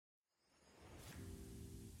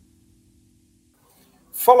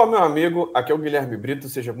Fala, meu amigo, aqui é o Guilherme Brito,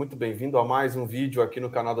 seja muito bem-vindo a mais um vídeo aqui no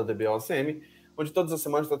canal da DBOCM, onde todas as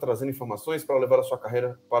semanas está trazendo informações para levar a sua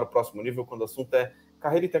carreira para o próximo nível, quando o assunto é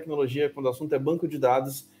carreira e tecnologia, quando o assunto é banco de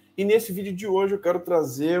dados. E nesse vídeo de hoje eu quero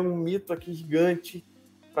trazer um mito aqui gigante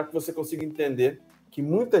para que você consiga entender que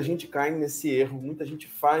muita gente cai nesse erro, muita gente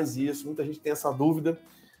faz isso, muita gente tem essa dúvida.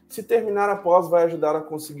 Se terminar a pós vai ajudar a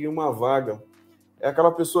conseguir uma vaga. É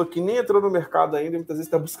aquela pessoa que nem entrou no mercado ainda e muitas vezes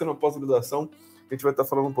está buscando uma pós-graduação. A gente vai estar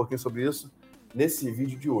falando um pouquinho sobre isso nesse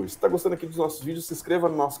vídeo de hoje. Se está gostando aqui dos nossos vídeos, se inscreva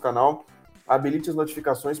no nosso canal, habilite as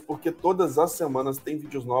notificações, porque todas as semanas tem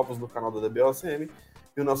vídeos novos no canal da DBOCM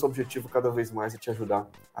e o nosso objetivo cada vez mais é te ajudar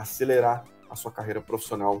a acelerar a sua carreira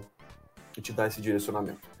profissional e te dar esse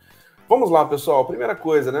direcionamento. Vamos lá, pessoal. Primeira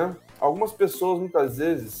coisa, né? Algumas pessoas, muitas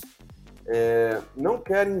vezes, não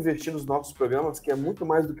querem investir nos nossos programas, que é muito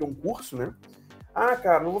mais do que um curso, né? Ah,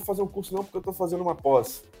 cara, não vou fazer um curso não porque eu estou fazendo uma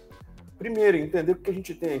pós. Primeiro, entender o que a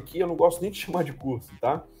gente tem aqui, eu não gosto nem de chamar de curso,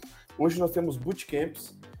 tá? Hoje nós temos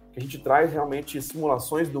bootcamps, que a gente traz realmente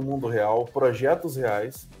simulações do mundo real, projetos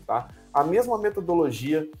reais, tá? A mesma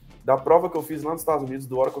metodologia da prova que eu fiz lá nos Estados Unidos,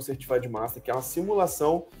 do Oracle Certified Master, que é uma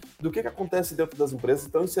simulação do que acontece dentro das empresas.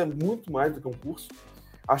 Então, isso é muito mais do que um curso.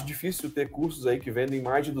 Acho difícil ter cursos aí que vendem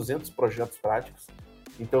mais de 200 projetos práticos.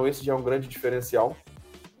 Então, esse já é um grande diferencial.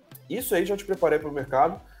 Isso aí já te preparei para o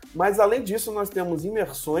mercado. Mas, além disso, nós temos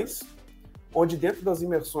imersões, onde dentro das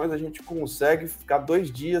imersões a gente consegue ficar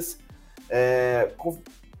 2 dias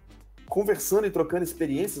conversando e trocando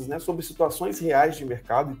experiências, né, sobre situações reais de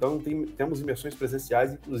mercado. Então temos imersões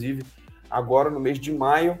presenciais, inclusive agora no mês de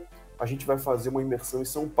maio a gente vai fazer uma imersão em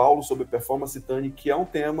São Paulo sobre performance tuning, que é um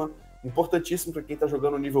tema importantíssimo para quem está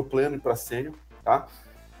jogando no nível pleno e para sênior, tá?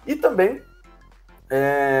 E também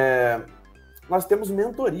nós temos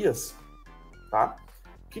mentorias, tá?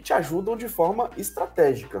 Que te ajudam de forma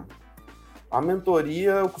estratégica. A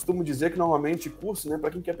mentoria, eu costumo dizer que normalmente curso, né,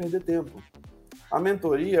 para quem quer perder tempo. A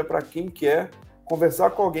mentoria é para quem quer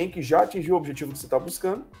conversar com alguém que já atingiu o objetivo que você está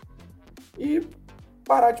buscando e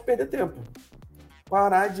parar de perder tempo.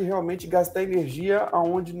 Parar de realmente gastar energia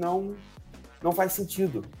aonde não faz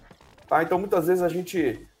sentido. Tá? Então, muitas vezes a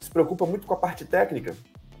gente se preocupa muito com a parte técnica,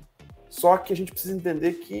 só que a gente precisa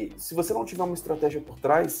entender que se você não tiver uma estratégia por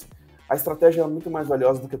trás, a estratégia é muito mais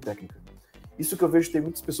valiosa do que a técnica. Isso que eu vejo, tem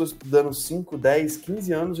muitas pessoas estudando 5, 10,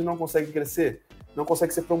 15 anos e não conseguem crescer, não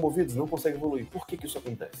conseguem ser promovidos, não conseguem evoluir. Por que isso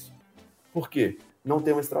acontece? Por quê? Não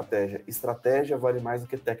tem uma estratégia. Estratégia vale mais do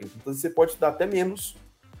que técnica. Então você pode estudar até menos,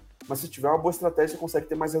 mas se tiver uma boa estratégia, você consegue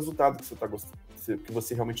ter mais resultado que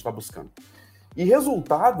você realmente está buscando. E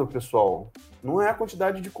resultado, pessoal, não é a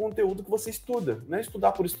quantidade de conteúdo que você estuda, não é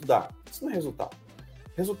estudar por estudar. Isso não é resultado.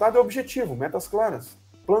 Resultado é objetivo, metas claras,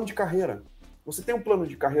 plano de carreira. Você tem um plano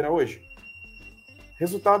de carreira hoje?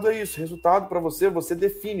 Resultado é isso. Resultado para você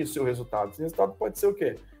define o seu resultado. Esse resultado pode ser o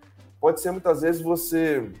quê? Pode ser, muitas vezes,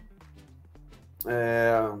 você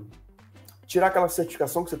tirar aquela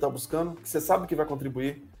certificação que você está buscando, que você sabe que vai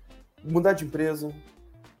contribuir, mudar de empresa,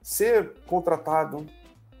 ser contratado.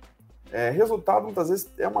 Resultado, muitas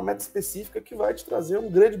vezes, é uma meta específica que vai te trazer um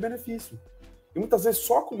grande benefício. E, muitas vezes,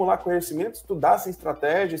 só acumular conhecimento, estudar sem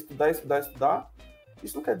estratégia, estudar,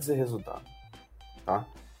 isso não quer dizer resultado, tá?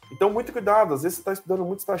 Então, muito cuidado. Às vezes você está estudando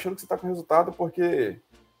muito, você está achando que você está com resultado porque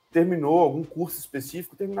terminou algum curso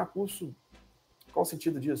específico. Terminar curso, qual o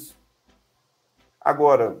sentido disso?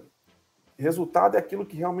 Agora, resultado é aquilo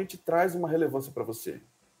que realmente traz uma relevância para você.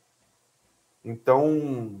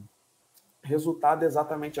 Então, resultado é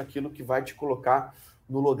exatamente aquilo que vai te colocar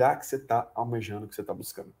no lugar que você está almejando, que você está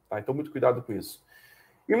buscando. Tá? Então, muito cuidado com isso.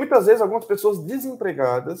 E muitas vezes, algumas pessoas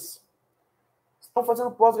desempregadas estão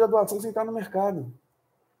fazendo pós-graduação sem estar no mercado.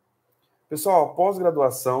 Pessoal,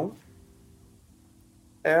 pós-graduação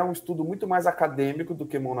é um estudo muito mais acadêmico do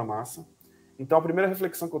que mão na massa. Então, a primeira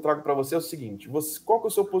reflexão que eu trago para você é o seguinte: qual que é o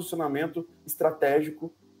seu posicionamento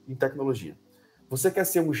estratégico em tecnologia? Você quer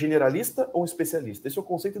ser um generalista ou um especialista? Esse é o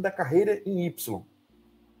conceito da carreira em Y.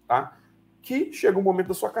 Tá? Que chega um momento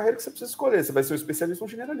da sua carreira que você precisa escolher. Você vai ser um especialista ou um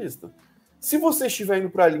generalista. Se você estiver indo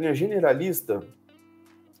para a linha generalista,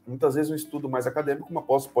 muitas vezes um estudo mais acadêmico, uma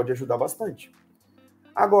pós, pode ajudar bastante.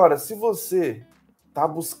 Agora, se você está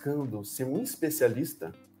buscando ser um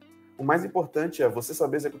especialista, o mais importante é você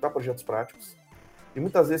saber executar projetos práticos. E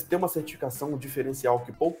muitas vezes ter uma certificação diferencial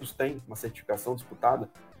que poucos têm, uma certificação disputada,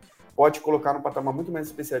 pode colocar num patamar muito mais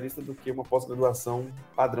especialista do que uma pós-graduação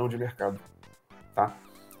padrão de mercado. Tá?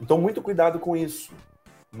 Então, muito cuidado com isso.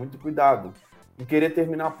 Muito cuidado em querer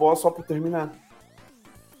terminar a pós só por terminar.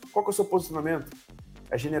 Qual que é o seu posicionamento?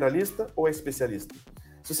 É generalista ou é especialista?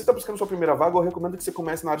 Se você está buscando sua primeira vaga, eu recomendo que você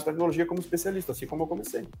comece na área de tecnologia como especialista, assim como eu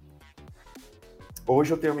comecei.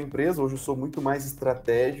 Hoje eu tenho uma empresa, hoje eu sou muito mais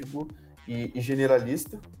estratégico e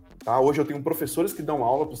generalista. Tá? Hoje eu tenho professores que dão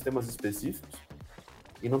aula para os temas específicos,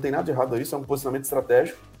 e não tem nada de errado nisso, é um posicionamento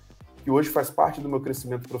estratégico, que hoje faz parte do meu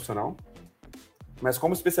crescimento profissional. Mas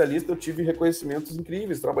como especialista eu tive reconhecimentos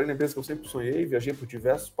incríveis, trabalhei na empresa que eu sempre sonhei, viajei por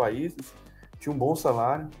diversos países, tinha um bom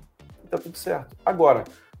salário, e tá tudo certo. Agora,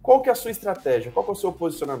 qual que é a sua estratégia? Qual que é o seu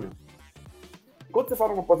posicionamento? Quando você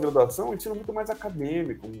fala uma pós-graduação, um ensino muito mais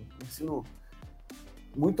acadêmico, um ensino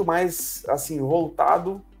muito mais, assim,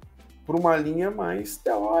 voltado para uma linha mais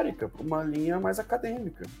teórica, para uma linha mais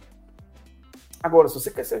acadêmica. Agora, se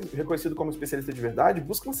você quer ser reconhecido como especialista de verdade,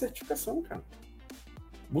 busca uma certificação, cara.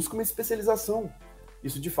 Busca uma especialização.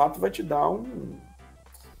 Isso, de fato, vai te dar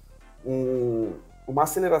uma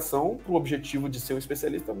aceleração para o objetivo de ser um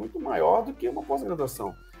especialista muito maior do que uma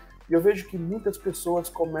pós-graduação. E eu vejo que muitas pessoas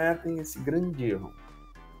cometem esse grande erro.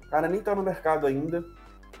 O cara nem está no mercado ainda,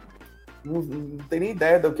 não tem nem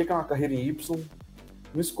ideia do que é uma carreira em Y,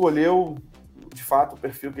 não escolheu, de fato, o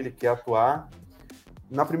perfil que ele quer atuar.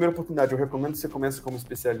 Na primeira oportunidade, eu recomendo que você comece como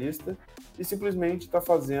especialista e simplesmente está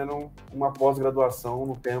fazendo uma pós-graduação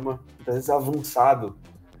num tema, muitas vezes, avançado,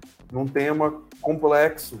 num tema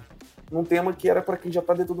complexo, num tema que era para quem já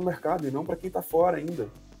está dentro do mercado e não para quem está fora ainda.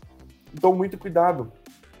 Então, muito cuidado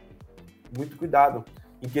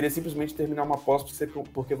em querer simplesmente terminar uma pós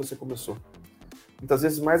porque você começou. Muitas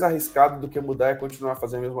vezes, mais arriscado do que mudar é continuar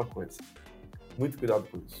fazendo a mesma coisa. Muito cuidado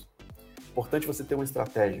com isso. Importante você ter uma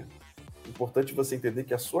estratégia. Importante você entender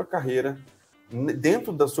que a sua carreira,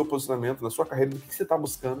 dentro do seu posicionamento, na sua carreira, do que você está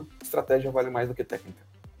buscando, estratégia vale mais do que técnica.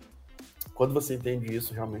 Quando você entende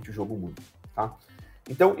isso, realmente o jogo muda, tá?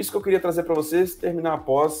 Então, isso que eu queria trazer para vocês, terminar a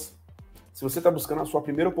pós. Se você está buscando a sua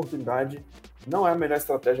primeira oportunidade, não é a melhor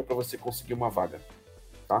estratégia para você conseguir uma vaga,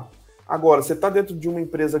 tá? Agora, você está dentro de uma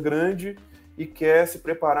empresa grande e quer se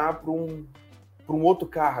preparar para um outro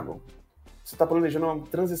cargo. Você está planejando uma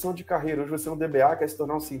transição de carreira. Hoje você é um DBA, quer se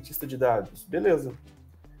tornar um cientista de dados. Beleza.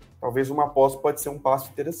 Talvez uma pós pode ser um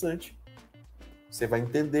passo interessante. Você vai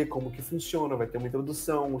entender como que funciona, vai ter uma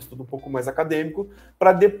introdução, um estudo um pouco mais acadêmico,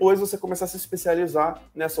 para depois você começar a se especializar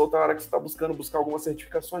nessa outra área que você está buscando, buscar algumas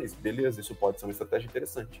certificações. Beleza, isso pode ser uma estratégia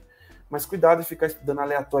interessante. Mas cuidado em ficar estudando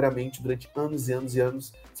aleatoriamente durante anos e anos e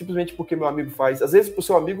anos, simplesmente porque meu amigo faz. Às vezes, para o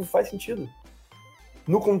seu amigo faz sentido.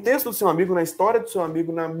 No contexto do seu amigo, na história do seu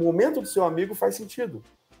amigo, no momento do seu amigo, faz sentido.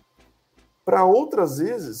 Para outras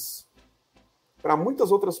vezes, para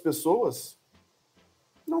muitas outras pessoas,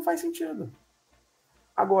 não faz sentido.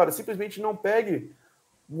 Agora, simplesmente não pegue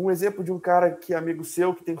um exemplo de um cara que é amigo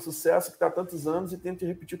seu, que tem sucesso, que está há tantos anos e tente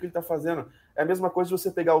repetir o que ele está fazendo. É a mesma coisa de você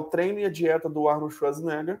pegar o treino e a dieta do Arnold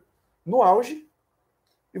Schwarzenegger no auge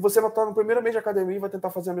e você vai estar no primeiro mês de academia e vai tentar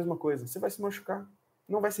fazer a mesma coisa. Você vai se machucar.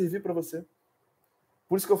 Não vai servir para você.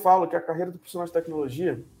 Por isso que eu falo que a carreira do profissional de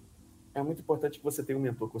tecnologia é muito importante que você tenha um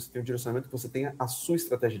mentor, que você tenha um direcionamento, que você tenha a sua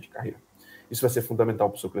estratégia de carreira. Isso vai ser fundamental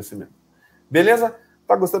para o seu crescimento. Beleza?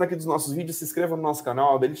 Tá gostando aqui dos nossos vídeos? Se inscreva no nosso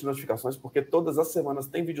canal, habilite notificações, porque todas as semanas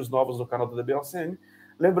tem vídeos novos no canal do DBOCM.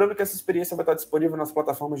 Lembrando que essa experiência vai estar disponível nas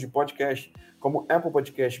plataformas de podcast, como Apple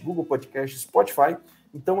Podcast, Google Podcast, Spotify.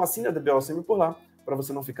 Então assine a DBOCM por lá, para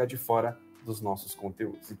você não ficar de fora dos nossos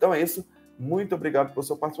conteúdos. Então é isso. Muito obrigado pela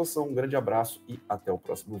sua participação, um grande abraço e até o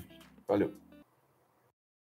próximo vídeo. Valeu!